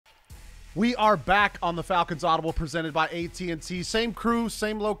We are back on the Falcons Audible presented by AT&T. Same crew,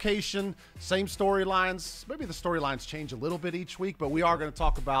 same location, same storylines. Maybe the storylines change a little bit each week, but we are going to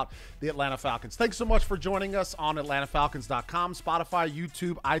talk about the Atlanta Falcons. Thanks so much for joining us on AtlantaFalcons.com, Spotify,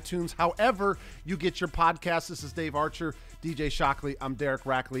 YouTube, iTunes, however you get your podcasts. This is Dave Archer, DJ Shockley. I'm Derek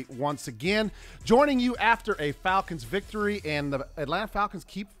Rackley once again, joining you after a Falcons victory, and the Atlanta Falcons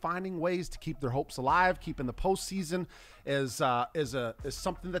keep finding ways to keep their hopes alive, keeping the postseason is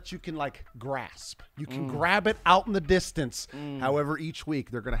something that you can like grasp. You can grab it out in the distance. However, each week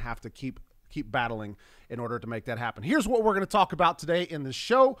they're going to have to keep battling in order to make that happen. Here's what we're going to talk about today in the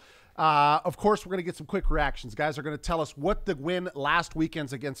show. Of course, we're going to get some quick reactions. Guys are going to tell us what the win last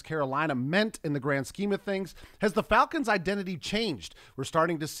weekend against Carolina meant in the grand scheme of things. Has the Falcons' identity changed? We're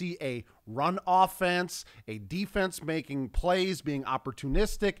starting to see a run offense, a defense making plays, being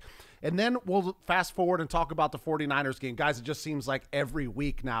opportunistic. And then we'll fast forward and talk about the 49ers game. Guys, it just seems like every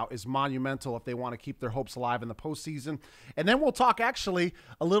week now is monumental if they want to keep their hopes alive in the postseason. And then we'll talk actually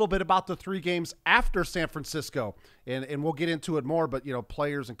a little bit about the 3 games after San Francisco. And we'll get into it more, but, you know,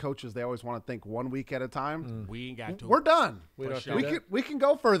 players and coaches, they always want to think 1 week at a time. We ain't got to. We're done. Sure. We can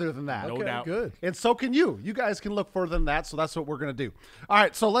go further than that. No Okay, doubt. Good. And so can you. You guys can look further than that, so that's what we're going to do. All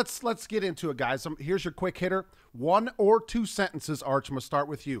right, so let's get into it, guys. Here's your quick hitter. 1 or 2 sentences, Arch. I'm going to start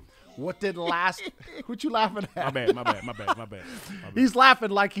with you. What did last – what you laughing at? My bad. He's laughing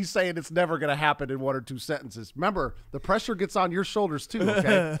like he's saying it's never going to happen in 1 or 2 sentences. Remember, the pressure gets on your shoulders too,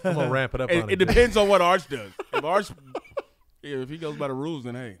 okay? I'm going to ramp it up on It it. depends on what Arch does. If he goes by the rules,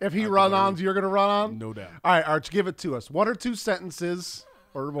 then hey. If he run on, you're going to run on? No doubt. All right, Arch, give it to us. 1 or 2 sentences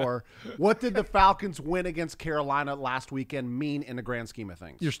or more. What did the Falcons win against Carolina last weekend mean in the grand scheme of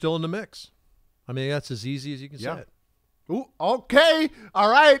things? You're still in the mix. I mean, that's as easy as you can say it. Ooh, okay. All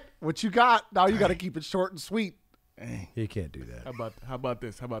right. What you got? Now you got to keep it short and sweet. You can't do that. How about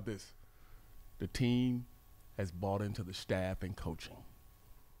this? The team has bought into the staff and coaching.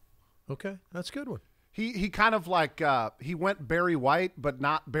 Okay, that's a good one. He kind of like he went Barry White, but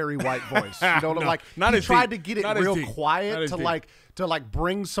not Barry White voice. You know, No, he tried to deep. get it Not as real deep. quiet Not as to deep.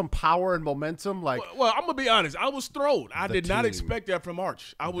 bring some power and momentum. Like, Well, I'm gonna be honest. I was thrilled. I The did not team. expect that from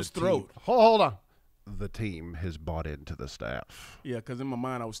Arch. I was the thrilled. team- Hold on. The team has bought into the staff. Yeah, because in my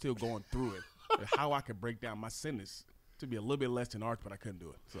mind I was still going through it. How I could break down my sentence to be a little bit less than Arch, but I couldn't do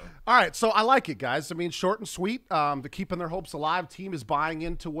it. So. All right, so I like it, guys. I mean, short and sweet. They're keeping their hopes alive. Team is buying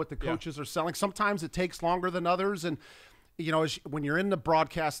into what the coaches are selling. Sometimes it takes longer than others, and you know, when you're in the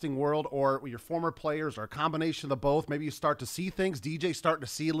broadcasting world or your former players or a combination of both, maybe you start to see things. DJ's starting to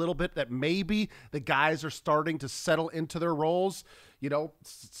see a little bit that maybe the guys are starting to settle into their roles. You know,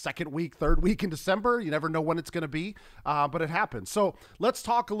 2nd week, 3rd week in December. You never know when it's going to be, but it happens. So let's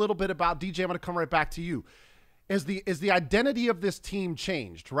talk a little bit about DJ. I'm going to come right back to you. Is the identity of this team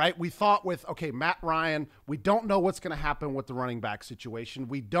changed, right? We thought with, okay, Matt Ryan, we don't know what's going to happen with the running back situation.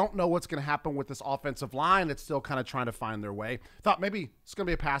 We don't know what's going to happen with this offensive line that's still kind of trying to find their way. Thought maybe it's going to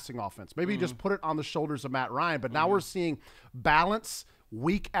be a passing offense. Maybe you just put it on the shoulders of Matt Ryan. But now we're seeing balance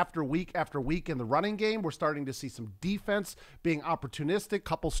week after week after week in the running game. We're starting to see some defense being opportunistic,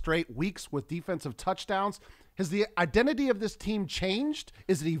 couple straight weeks with defensive touchdowns. Has the identity of this team changed?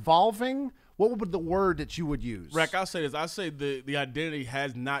 Is it evolving? What would be the word that you would use? Rack, I'll say this. I say the identity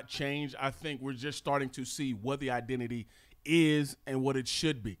has not changed. I think we're just starting to see what the identity is and what it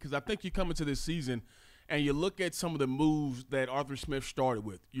should be. Because I think you come into this season and you look at some of the moves that Arthur Smith started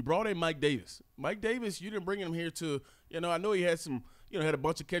with. You brought in Mike Davis. Mike Davis, you didn't bring him here to, I know he had some, had a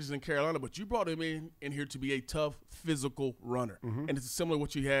bunch of catches in Carolina, but you brought him in here to be a tough, physical runner. And it's similar to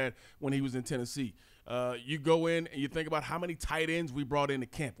what you had when he was in Tennessee. You go in and you think about how many tight ends we brought into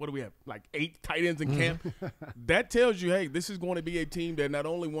camp. What do we have, like 8 tight ends in camp? That tells you, hey, this is going to be a team that not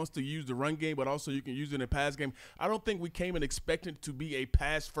only wants to use the run game, but also you can use it in the pass game. I don't think we came in expecting to be a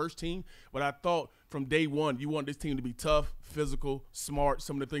pass-first team, but I thought from day one you want this team to be tough, physical, smart,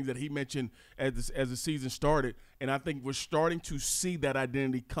 some of the things that he mentioned as the season started. And I think we're starting to see that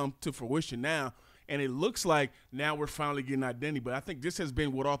identity come to fruition now. And it looks like now we're finally getting identity. But I think this has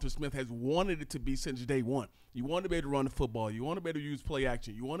been what Arthur Smith has wanted it to be since day one. You want to be able to run the football. You want to be able to use play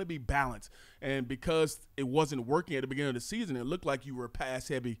action. You want to be balanced. And because it wasn't working at the beginning of the season, it looked like you were pass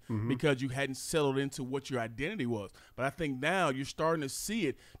heavy because you hadn't settled into what your identity was. But I think now you're starting to see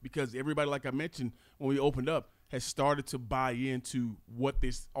it because everybody, like I mentioned when we opened up, has started to buy into what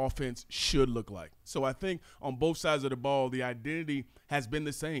this offense should look like. So I think on both sides of the ball, the identity has been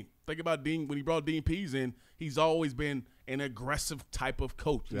the same. Think about Dean. When he brought Dean Pease in, he's always been an aggressive type of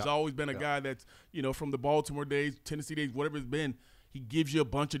coach. He's always been a guy that's, from the Baltimore days, Tennessee days, whatever it's been, he gives you a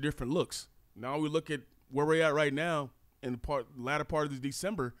bunch of different looks. Now we look at where we're at right now in the latter part of this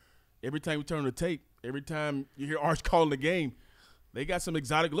December, every time you turn the tape, every time you hear Arch calling the game, they got some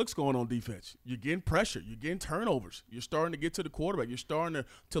exotic looks going on defense. You're getting pressure. You're getting turnovers. You're starting to get to the quarterback. You're starting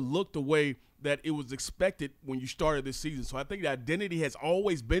to look the way that it was expected when you started this season. So I think the identity has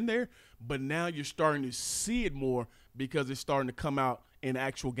always been there, but now you're starting to see it more because it's starting to come out in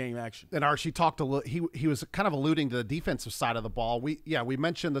actual game action. And Archie talked a little. He was kind of alluding to the defensive side of the ball. We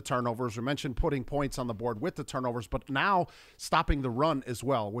mentioned the turnovers. We mentioned putting points on the board with the turnovers, but now stopping the run as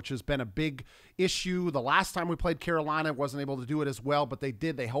well, which has been a big issue. The last time we played Carolina, wasn't able to do it as well, but they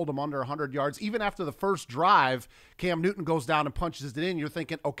did. They held them under 100 yards. Even after the first drive, Cam Newton goes down and punches it in. You're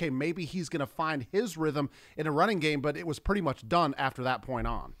thinking, okay, maybe he's going to find his rhythm in a running game, but it was pretty much done after that point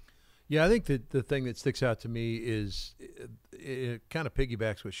on. Yeah, I think that the thing that sticks out to me is it kind of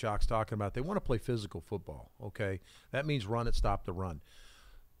piggybacks what Shock's talking about. They want to play physical football, okay? That means run it, stop the run.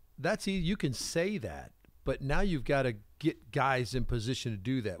 That's easy. You can say that, but now you've got to get guys in position to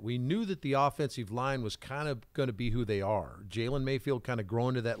do that. We knew that the offensive line was kind of going to be who they are. Jalen Mayfield kind of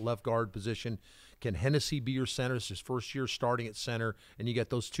growing to that left guard position. Can Hennessy be your center? It's his first year starting at center, and you got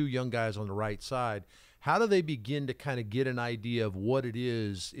those two young guys on the right side. How do they begin to kind of get an idea of what it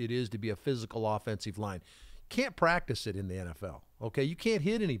is to be a physical offensive line? Can't practice it in the NFL, okay? You can't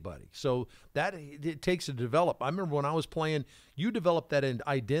hit anybody. So that it takes to develop. I remember when I was playing, you developed that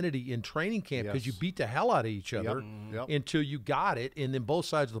identity in training camp because you beat the hell out of each other until you got it, and then both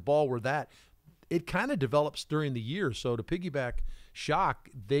sides of the ball were that. It kind of develops during the year. So to piggyback Shock,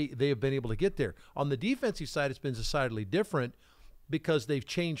 they have been able to get there. On the defensive side, it's been decidedly different because they've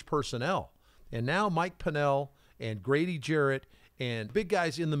changed personnel. And now Mike Pennell and Grady Jarrett and big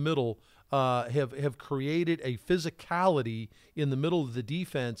guys in the middle have created a physicality in the middle of the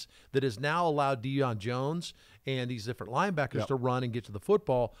defense that has now allowed Deion Jones and these different linebackers to run and get to the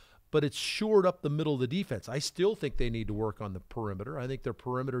football, but it's shored up the middle of the defense. I still think they need to work on the perimeter. I think their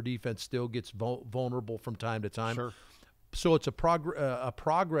perimeter defense still gets vulnerable from time to time. Sure. So it's a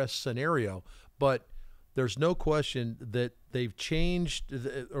progress scenario, but there's no question that they've changed,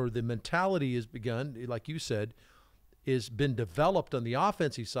 or the mentality has begun, like you said, has been developed on the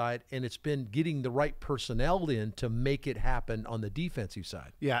offensive side, and it's been getting the right personnel in to make it happen on the defensive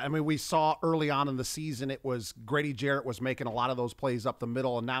side. Yeah, I mean, we saw early on in the season it was Grady Jarrett was making a lot of those plays up the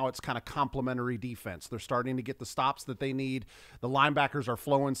middle, and now it's kind of complementary defense. They're starting to get the stops that they need. The linebackers are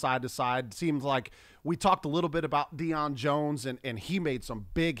flowing side to side. It seems like we talked a little bit about Deion Jones, and he made some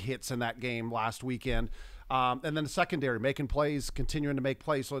big hits in that game last weekend. And then the secondary, making plays, continuing to make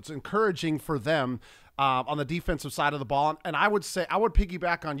plays. So it's encouraging for them on the defensive side of the ball. And I would say, I would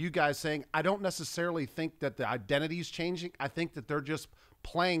piggyback on you guys saying, I don't necessarily think that the identity is changing. I think that they're just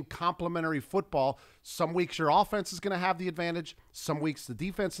playing complementary football. Some weeks your offense is going to have the advantage. Some weeks the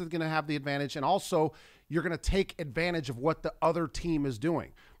defense is going to have the advantage. And also you're going to take advantage of what the other team is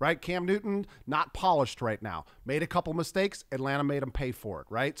doing, right? Cam Newton, not polished right now. Made a couple mistakes. Atlanta made him pay for it,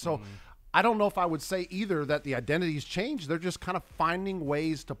 right? So I don't know if I would say either that the identity's changed. They're just kind of finding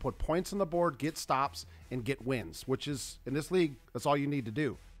ways to put points on the board, get stops, and get wins, which is, in this league, that's all you need to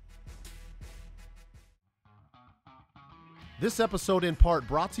do. This episode in part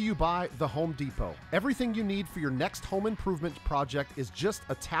brought to you by The Home Depot. Everything you need for your next home improvement project is just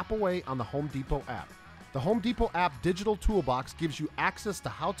a tap away on the Home Depot app. The Home Depot app digital toolbox gives you access to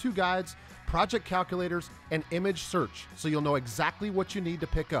how-to guides, project calculators, and image search, so you'll know exactly what you need to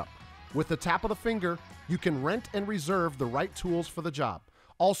pick up. With the tap of the finger, you can rent and reserve the right tools for the job.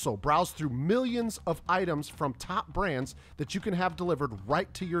 Also, browse through millions of items from top brands that you can have delivered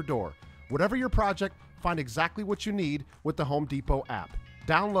right to your door. Whatever your project, find exactly what you need with the Home Depot app.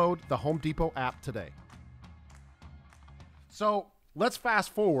 Download the Home Depot app today. So let's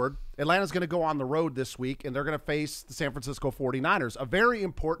fast forward. Atlanta's going to go on the road this week, and they're going to face the San Francisco 49ers. A very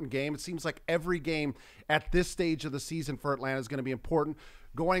important game. It seems like every game at this stage of the season for Atlanta is going to be important.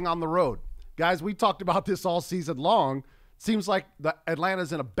 Going on the road. Guys, we talked about this all season long. Seems like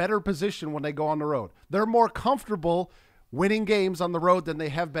Atlanta's in a better position when they go on the road. They're more comfortable winning games on the road than they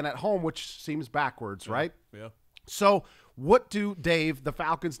have been at home, which seems backwards, right? Yeah. So what do, Dave, the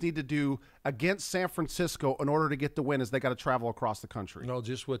Falcons need to do against San Francisco in order to get the win as they got to travel across the country? No,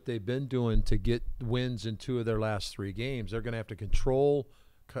 just what they've been doing to get wins in 2 of their last 3 games. They're going to have to control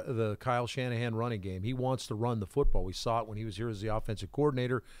the Kyle Shanahan running game. He wants to run the football. We saw it when he was here as the offensive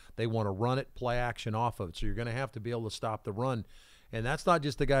coordinator. They want to run it, play action off of it. So you're going to have to be able to stop the run. And that's not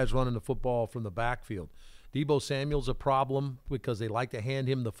just the guys running the football from the backfield. Deebo Samuel's a problem because they like to hand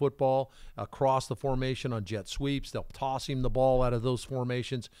him the football across the formation on jet sweeps. They'll toss him the ball out of those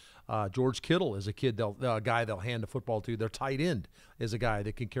formations. George Kittle is a guy they'll hand the football to. Their tight end is a guy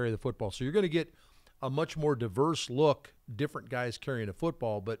that can carry the football. So you're going to get a much more diverse look, different guys carrying a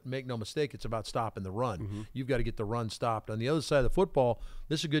football, but make no mistake, it's about stopping the run. Mm-hmm. You've got to get the run stopped. On the other side of the football,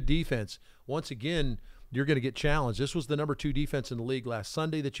 this is a good defense. Once again, you're going to get challenged. This was the number 2 defense in the league last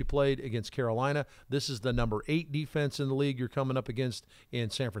Sunday that you played against Carolina. This is the number 8 defense in the league you're coming up against in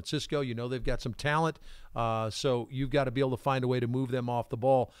San Francisco. You know they've got some talent, so you've got to be able to find a way to move them off the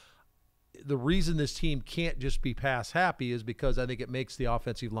ball. The reason this team can't just be pass happy is because I think it makes the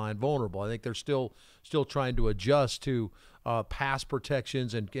offensive line vulnerable. I think they're still trying to adjust to pass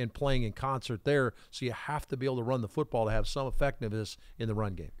protections and playing in concert there. So you have to be able to run the football to have some effectiveness in the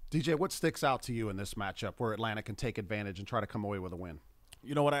run game. DJ, what sticks out to you in this matchup where Atlanta can take advantage and try to come away with a win?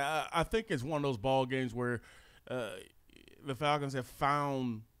 You know what? I think it's one of those ball games where the Falcons have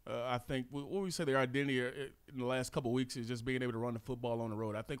found I think what we say their identity in the last couple of weeks is just being able to run the football on the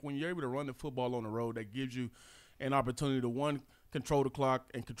road. I think when you're able to run the football on the road, that gives you an opportunity to, one, control the clock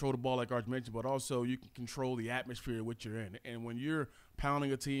and control the ball like Arch mentioned, but also you can control the atmosphere in which you're in. And when you're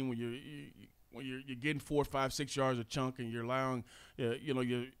pounding a team, when you're getting 4, 5, 6 yards a chunk and you're allowing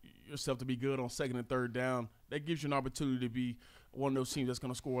yourself to be good on second and third down, that gives you an opportunity to be one of those teams that's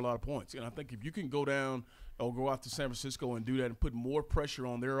going to score a lot of points. And I think if you can go down or go out to San Francisco and do that and put more pressure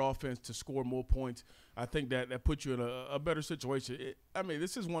on their offense to score more points, I think that puts you in a better situation.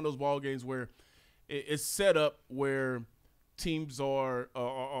 This is one of those ball games where it's set up where teams are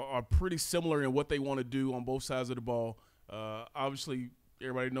pretty similar in what they want to do on both sides of the ball. Obviously,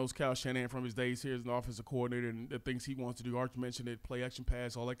 everybody knows Kyle Shanahan from his days here as an offensive coordinator and the things he wants to do. Arch mentioned it, play action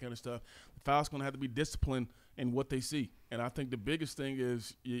pass, all that kind of stuff. The Falcons going to have to be disciplined in what they see. And I think the biggest thing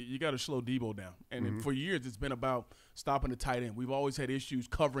is you got to slow Debo down. And for years it's been about stopping the tight end. We've always had issues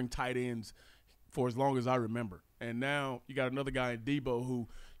covering tight ends for as long as I remember. And now you got another guy in Debo who,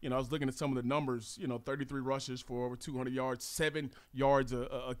 I was looking at some of the numbers, 33 rushes for over 200 yards, 7 yards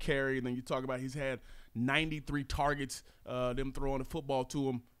a carry. And then you talk about he's had 93 targets, them throwing the football to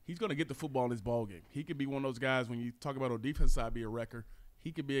him. He's going to get the football in his ball game. He could be one of those guys when you talk about on defense side be a wrecker.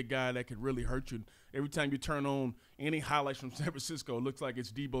 He could be a guy that could really hurt you. Every time you turn on any highlights from San Francisco, it looks like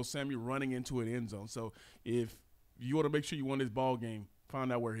it's Debo Samuel running into an end zone. So if you want to make sure you win this ball game,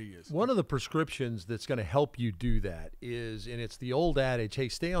 find out where he is. One of the prescriptions that's going to help you do that is, and it's the old adage, hey,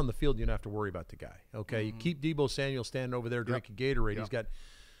 stay on the field, you don't have to worry about the guy. Okay, You keep Debo Samuel standing over there drinking Gatorade. He's got –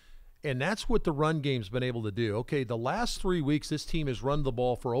 and that's what the run game's been able to do. Okay, the last 3 weeks, this team has run the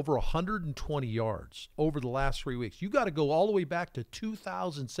ball for over 120 yards over the last 3 weeks. You got to go all the way back to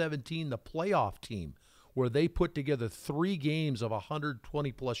 2017, the playoff team, where they put together 3 games of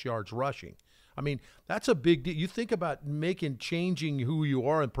 120-plus yards rushing. I mean, that's a big deal. You think about changing who you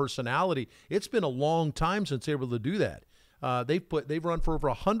are and personality. It's been a long time since they were able to do that. They've run for over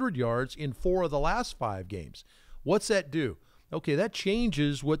 100 yards in 4 of the last 5 games. What's that do? Okay, that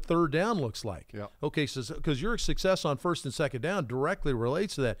changes what third down looks like. Yep. Okay, so because your success on first and second down directly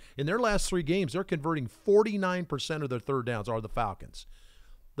relates to that. In their last 3 games, they're converting 49% of their third downs are the Falcons.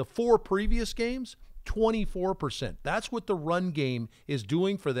 The 4 previous games, 24%. That's what the run game is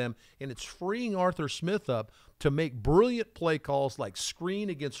doing for them, and it's freeing Arthur Smith up to make brilliant play calls like screen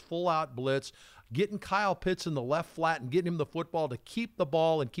against full-out blitz, getting Kyle Pitts in the left flat and getting him the football to keep the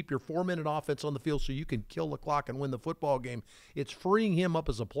ball and keep your 4-minute offense on the field so you can kill the clock and win the football game. It's freeing him up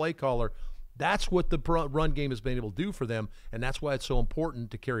as a play caller. That's what the run game has been able to do for them, and that's why it's so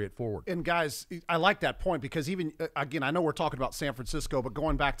important to carry it forward. And, guys, I like that point because even, again, I know we're talking about San Francisco, but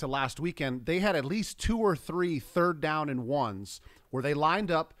going back to last weekend, they had at least 2 or 3 third down and ones where they lined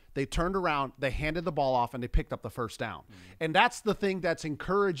up, they turned around, they handed the ball off, and they picked up the first down. And that's the thing that's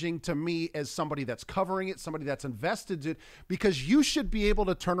encouraging to me as somebody that's covering it, somebody that's invested in it, because you should be able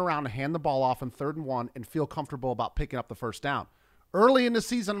to turn around and hand the ball off in 3rd and 1 and feel comfortable about picking up the first down. Early in the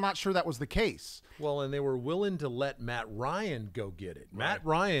season, I'm not sure that was the case. Well, and they were willing to let Matt Ryan go get it. Right. Matt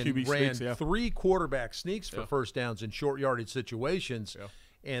Ryan QB ran sneaks, 3 quarterback sneaks for first downs in short yardage situations,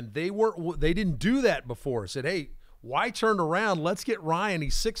 and they didn't do that before. Said, hey, why turn around? Let's get Ryan.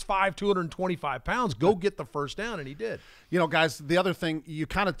 He's 6'5", 225 pounds. Go get the first down, and he did. Guys, the other thing, you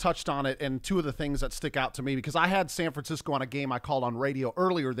kind of touched on it, and 2 of the things that stick out to me, because I had San Francisco on a game I called on radio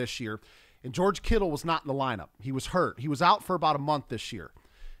earlier this year, and George Kittle was not in the lineup. He was hurt. He was out for about a month this year.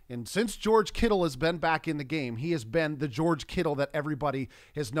 And since George Kittle has been back in the game, he has been the George Kittle that everybody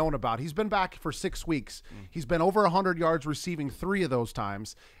has known about. He's been back for 6 weeks. He's been over 100 yards receiving 3 of those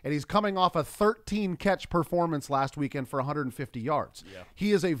times, and he's coming off a 13-catch performance last weekend for 150 yards. Yeah.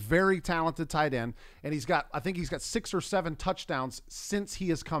 He is a very talented tight end, and I think he's got 6 or 7 touchdowns since he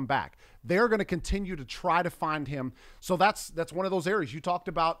has come back. They're going to continue to try to find him. So that's one of those areas. You talked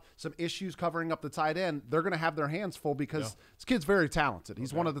about some issues covering up the tight end. They're going to have their hands full because this kid's very talented.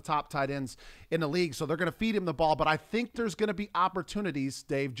 He's one of the the top tight ends in the league, so they're going to feed him the ball. But I think there's going to be opportunities,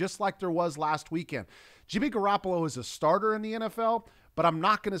 Dave, just like there was last weekend. Jimmy Garoppolo is a starter in the NFL, but I'm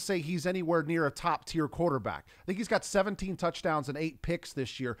not going to say he's anywhere near a top-tier quarterback. I think he's got 17 touchdowns and 8 picks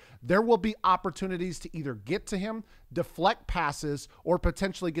this year. There will be opportunities to either get to him, deflect passes, or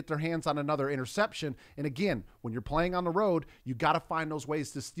potentially get their hands on another interception. And again, when you're playing on the road, you got to find those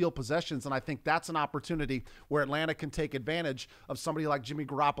ways to steal possessions, and I think that's an opportunity where Atlanta can take advantage of somebody like Jimmy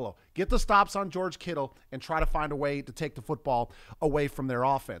Garoppolo. Get the stops on George Kittle and try to find a way to take the football away from their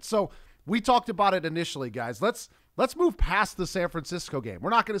offense. So we talked about it initially, guys. Let's move past the San Francisco game. We're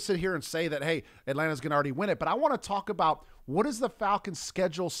not going to sit here and say that, hey, Atlanta's going to already win it, but I want to talk about what does the Falcons'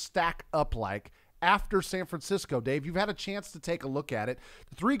 schedule stack up like after San Francisco, Dave. You've had a chance to take a look at it.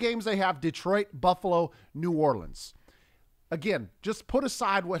 The 3 games they have: Detroit, Buffalo, New Orleans. Again, just put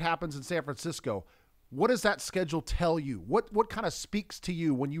aside what happens in San Francisco. What does that schedule tell you? What kind of speaks to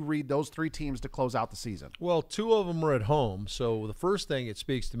you when you read those 3 teams to close out the season? Well, 2 of them are at home, so the first thing it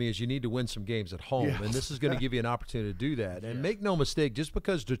speaks to me is you need to win some games at home, and this is going to give you an opportunity to do that. And make no mistake, just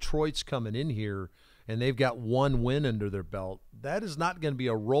because Detroit's coming in here and they've got 1 win under their belt, that is not going to be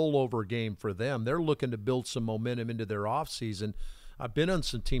a rollover game for them. They're looking to build some momentum into their offseason. I've been on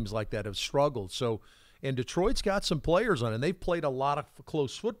some teams like that have struggled, and Detroit's got some players on it, and they've played a lot of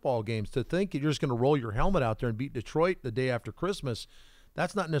close football games. To think you're just going to roll your helmet out there and beat Detroit the day after Christmas,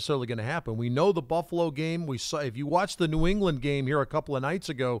 that's not necessarily going to happen. We know the Buffalo game. We saw, if you watched the New England game here a couple of nights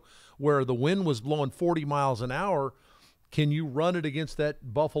ago where the wind was blowing 40 miles an hour, can you run it against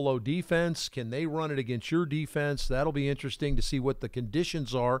that Buffalo defense? Can they run it against your defense? That'll be interesting to see what the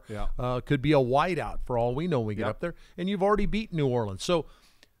conditions are. Yeah. Could be a whiteout for all we know when we get up there. And you've already beat New Orleans. So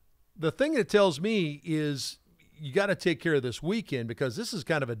the thing that tells me is you got to take care of this weekend, because this is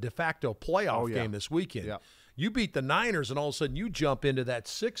kind of a de facto playoff game this weekend. Yeah. You beat the Niners, and all of a sudden you jump into that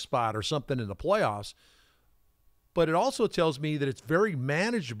 6th spot or something in the playoffs. But it also tells me that it's very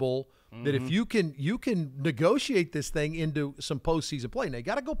manageable, that if you can negotiate this thing into some postseason play. Now, you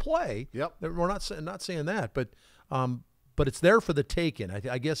got to go play. Yep. We're not saying that, but it's there for the taking.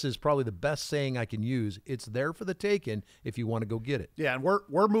 I guess is probably the best saying I can use. It's there for the taking if you want to go get it. Yeah, and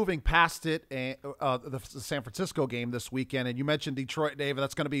we're moving past it, and the San Francisco game this weekend. And you mentioned Detroit, Dave.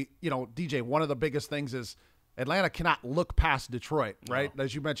 That's going to be, DJ, one of the biggest things is Atlanta cannot look past Detroit, right? No.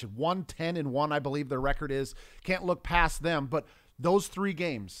 As you mentioned, 1-10-1, I believe their record is. Can't look past them. But those 3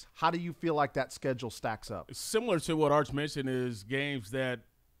 games, how do you feel like that schedule stacks up? It's similar to what Arch mentioned, is games that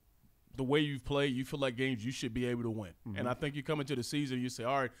the way you've played, you feel like games you should be able to win. Mm-hmm. And I think you come into the season, you say,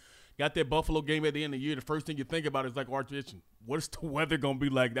 all right, got that Buffalo game at the end of the year. The first thing you think about is, like Arch mentioned, what is the weather going to be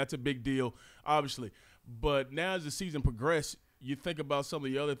like? That's a big deal, obviously. But now as the season progresses, you think about some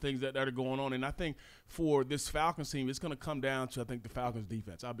of the other things that are going on. And I think for this Falcons team, it's going to come down to, I think, the Falcons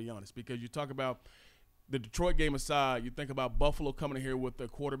defense. I'll be honest, because you talk about the Detroit game aside, you think about Buffalo coming in here with a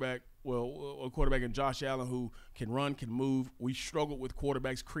quarterback in Josh Allen who can run, can move. We struggled with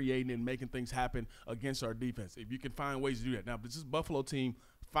quarterbacks creating and making things happen against our defense. If you can find ways to do that. Now, this is Buffalo team,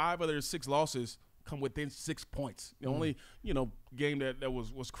 5 of their 6 losses come within 6 points. The only, game that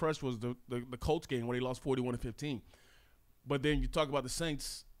was crushed was the Colts game where they lost 41-15. But then you talk about the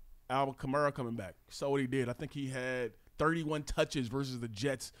Saints, Alvin Kamara coming back. Saw what he did. I think he had 31 touches versus the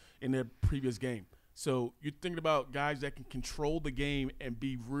Jets in their previous game. So you're thinking about guys that can control the game and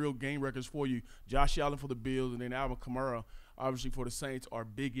be real game records for you. Josh Allen for the Bills and then Alvin Kamara, obviously for the Saints, are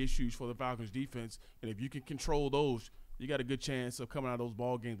big issues for the Falcons defense. And if you can control those, you got a good chance of coming out of those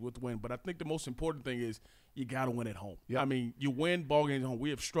ball games with the win. But I think the most important thing is you got to win at home. Yep. I mean, you win ball games at home.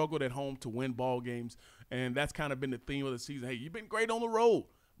 We have struggled at home to win ball games, and that's kind of been the theme of the season. Hey, you've been great on the road,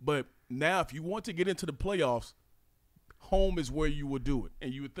 but now if you want to get into the playoffs, home is where you would do it.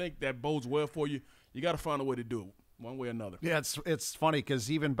 And you would think that bodes well for you. You got to find a way to do it one way or another. Yeah, it's funny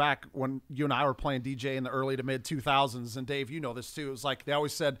because even back when you and I were playing DJ in the early to mid 2000s, and Dave, you know this too, it was like they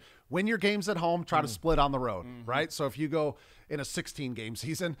always said, win your games at home, try to split on the road, right? So if you go in a 16-game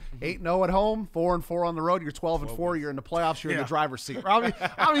season, 8-0 at home, 4-4 on the road, you're 12-4, you're in the playoffs, you're in the driver's seat.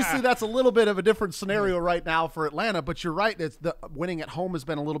 Obviously, that's a little bit of a different scenario right now for Atlanta, but you're right. It's the winning at home has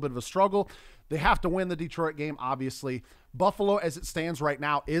been a little bit of a struggle. They have to win the Detroit game, obviously. Buffalo, as it stands right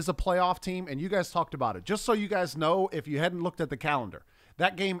now, is a playoff team, and you guys talked about it. Just so you guys know, if you hadn't looked at the calendar,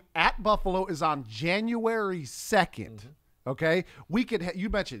 that game at Buffalo is on January 2nd. Okay, you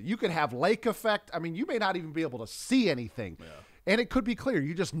mentioned you could have lake effect. I mean, you may not even be able to see anything, and it could be clear.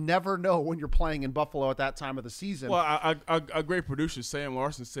 You just never know when you're playing in Buffalo at that time of the season. Well, a great producer, Sam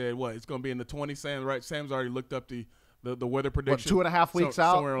Larson, said, "What, it's going to be in the 20s?" Sam, right? Sam's already looked up the the weather prediction. 2.5 weeks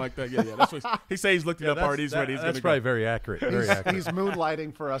out? Somewhere like that. Yeah. That's what he says he's looked it up already. He's ready. That's probably very accurate. Very accurate. He's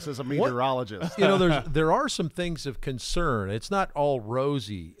moonlighting for us as a meteorologist. There are some things of concern. It's not all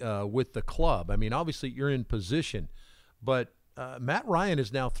rosy with the club. I mean, obviously you're in position, but Matt Ryan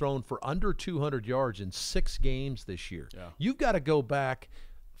has now thrown for under 200 yards in 6 games this year. Yeah. You've got to go back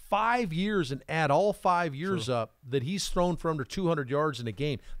 5 years and add all 5 years up that he's thrown for under 200 yards in a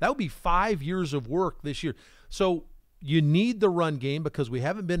game. That would be 5 years of work this year. So you need the run game because we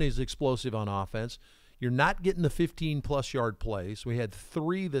haven't been as explosive on offense. You're not getting the 15-plus yard plays. We had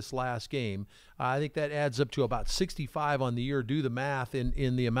 3 this last game. I think that adds up to about 65 on the year. Do the math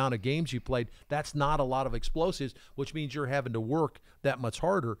in the amount of games you played. That's not a lot of explosives, which means you're having to work that much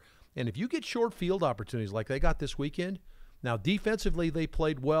harder. And if you get short field opportunities like they got this weekend, now defensively they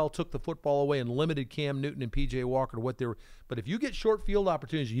played well, took the football away, and limited Cam Newton and P.J. Walker to what they were. But if you get short field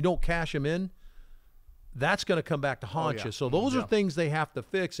opportunities and you don't cash them in, that's going to come back to haunt you. So those are things they have to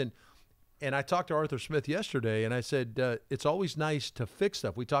fix. And I talked to Arthur Smith yesterday, and I said it's always nice to fix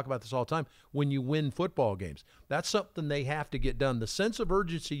stuff. We talk about this all the time when you win football games. That's something they have to get done. The sense of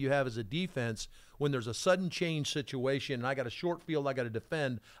urgency you have as a defense when there's a sudden change situation, and I got a short field, I got to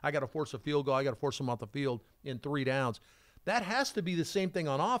defend, I got to force a field goal, I got to force them off the field in 3 downs. That has to be the same thing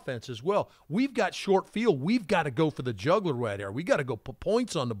on offense as well. We've got short field. We've got to go for the juggler right there. We got to go put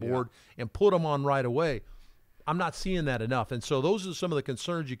points on the board and put them on right away. I'm not seeing that enough. And so those are some of the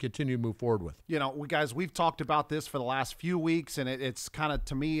concerns you continue to move forward with. You know, we've talked about this for the last few weeks, and it's kind of,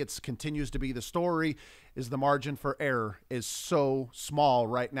 to me, it continues to be the story, is the margin for error is so small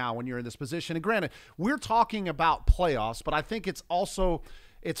right now when you're in this position. And granted, we're talking about playoffs, but I think it's also –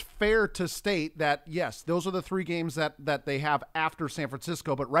 it's fair to state that, yes, those are the 3 games that they have after San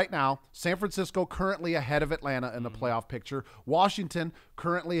Francisco. But right now, San Francisco currently ahead of Atlanta in the playoff picture. Washington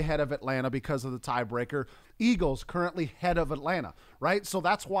currently ahead of Atlanta because of the tiebreaker. Eagles currently ahead of Atlanta, right? So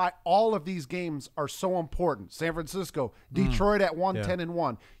that's why all of these games are so important. San Francisco, Detroit at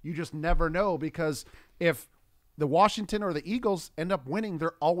 1-10-1. You just never know, because if the Washington or the Eagles end up winning,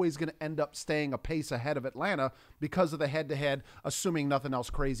 they're always going to end up staying a pace ahead of Atlanta because of the head-to-head, assuming nothing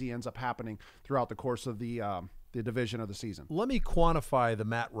else crazy ends up happening throughout the course of the division of the season. Let me quantify the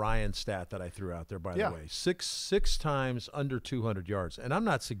Matt Ryan stat that I threw out there, by the way. Six times under 200 yards. And I'm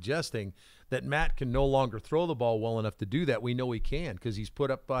not suggesting that Matt can no longer throw the ball well enough to do that. We know he can because he's put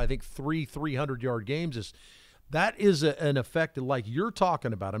up, I think, 3 300-yard games. That is an effect like you're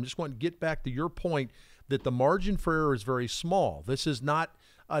talking about. I'm just going to get back to your point that the margin for error is very small. This is not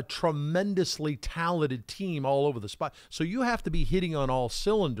a tremendously talented team all over the spot. So you have to be hitting on all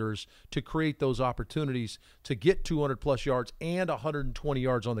cylinders to create those opportunities to get 200-plus yards and 120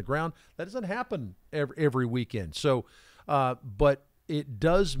 yards on the ground. That doesn't happen every weekend. So, but it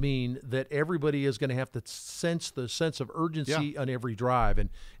does mean that everybody is going to have to sense the sense of urgency on every drive.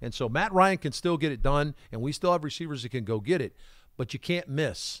 And so Matt Ryan can still get it done, and we still have receivers that can go get it, but you can't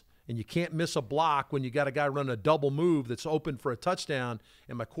miss. And you can't miss a block when you got a guy running a double move that's open for a touchdown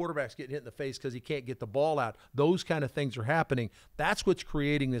and my quarterback's getting hit in the face because he can't get the ball out. Those kind of things are happening. That's what's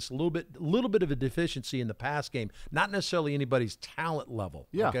creating this little bit of a deficiency in the pass game, not necessarily anybody's talent level.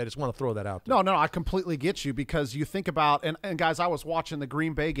 Yeah. Okay, I just want to throw that out there. No, I completely get you, because you think about, and guys, I was watching the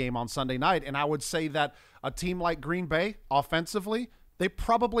Green Bay game on Sunday night, and I would say that a team like Green Bay, offensively, they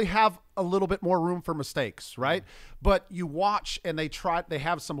probably have a little bit more room for mistakes, right? But you watch and they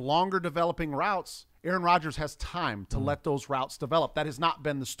have some longer developing routes. Aaron Rodgers has time to let those routes develop. That has not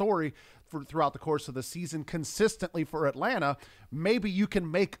been the story throughout the course of the season consistently for Atlanta. Maybe you can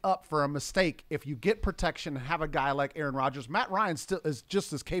make up for a mistake if you get protection and have a guy like Aaron Rodgers. Matt Ryan still is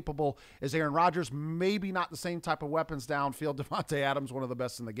just as capable as Aaron Rodgers. Maybe not the same type of weapons downfield. Devontae Adams, one of the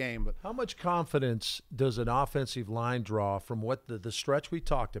best in the game. But how much confidence does an offensive line draw from what the stretch we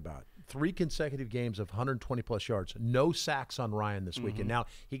talked about? 3 consecutive games of 120-plus yards. No sacks on Ryan this weekend. Now,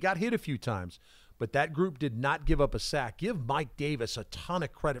 he got hit a few times, but that group did not give up a sack. Give Mike Davis a ton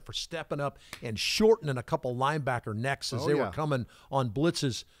of credit for stepping up and shortening a couple linebacker necks as they were coming on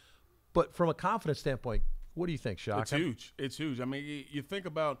blitzes. But from a confidence standpoint, what do you think, Shock? It's huge. It's huge. I mean, you think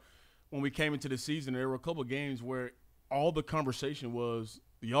about when we came into the season, there were a couple of games where all the conversation was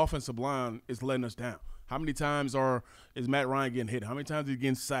the offensive line is letting us down. How many times is Matt Ryan getting hit? How many times is he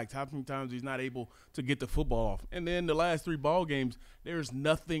getting sacked? How many times he's not able to get the football off? And then the last 3 ball games, there's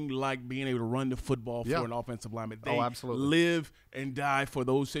nothing like being able to run the football for an offensive lineman. They absolutely live and die for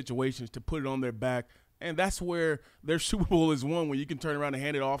those situations to put it on their back. And that's where their Super Bowl is won, when you can turn around and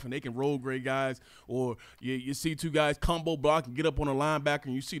hand it off and they can roll great guys. Or you see 2 guys combo block and get up on a linebacker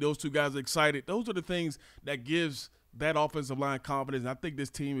and you see those 2 guys excited. Those are the things that gives that offensive line confidence. And I think this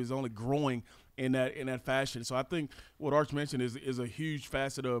team is only growing in that fashion. So I think what Arch mentioned is a huge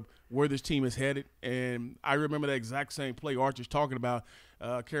facet of where this team is headed. And I remember that exact same play Arch is talking about.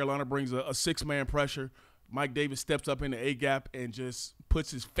 Carolina brings a six-man pressure. Mike Davis steps up in the A-gap and just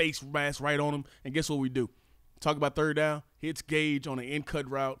puts his face mask right on him. And guess what we do? Talk about third down. Hits Gage on an in-cut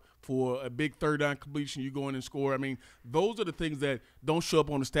route for a big third down completion. You go in and score. I mean, those are the things that don't show up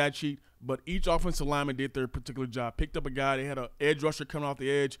on the stat sheet, but each offensive lineman did their particular job. Picked up a guy. They had an edge rusher coming off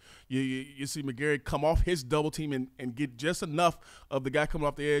the edge. You see McGarry come off his double team and get just enough of the guy coming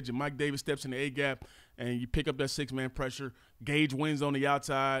off the edge, and Mike Davis steps in the A-gap, and you pick up that six-man pressure. Gage wins on the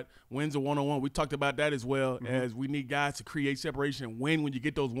outside, wins a one-on-one. We talked about that as well, as we need guys to create separation and win when you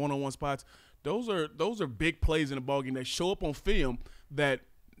get those one-on-one spots. Those are big plays in the ballgame that show up on film that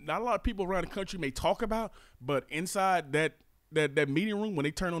not a lot of people around the country may talk about, but inside that meeting room, when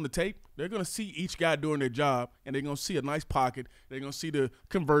they turn on the tape, they're going to see each guy doing their job, and they're going to see a nice pocket. They're going to see the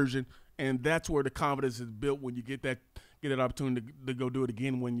conversion, and that's where the confidence is built when you get that opportunity to go do it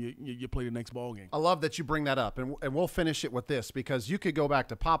again when you play the next ball game. I love that you bring that up, and we'll finish it with this, because you could go back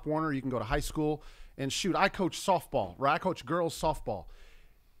to Pop Warner, you can go to high school, and shoot, I coach softball, right? I coach girls softball.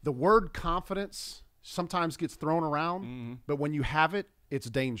 The word confidence sometimes gets thrown around, but when you have it, it's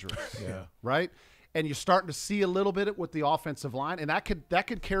dangerous, right? And you're starting to see a little bit with the offensive line, and that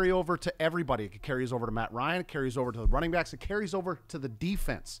could carry over to everybody. It carries over to Matt Ryan. It carries over to the running backs. It carries over to the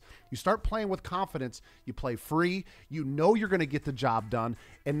defense. You start playing with confidence. You play free. You know you're going to get the job done,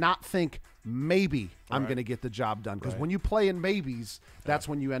 and not think maybe I'm going to get the job done. Because when you play in maybes, that's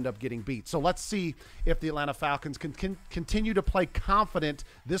when you end up getting beat. So let's see if the Atlanta Falcons can continue to play confident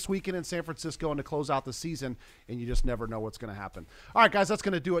this weekend in San Francisco and to close out the season, and you just never know what's going to happen. All right, guys, that's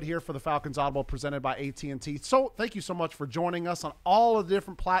going to do it here for the Falcons Audible presented by AT&T. So thank you so much for joining us on all of the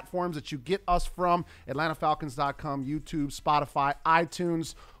different platforms that you get us from, AtlantaFalcons.com, YouTube, Spotify,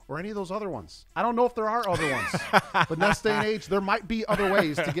 iTunes, or any of those other ones. I don't know if there are other ones, but in this day and age, there might be other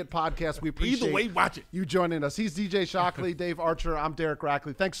ways to get podcasts. We appreciate either way, watch it. You joining us. He's DJ Shockley, Dave Archer. I'm Derek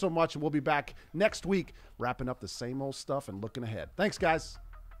Rackley. Thanks so much, and we'll be back next week wrapping up the same old stuff and looking ahead. Thanks, guys.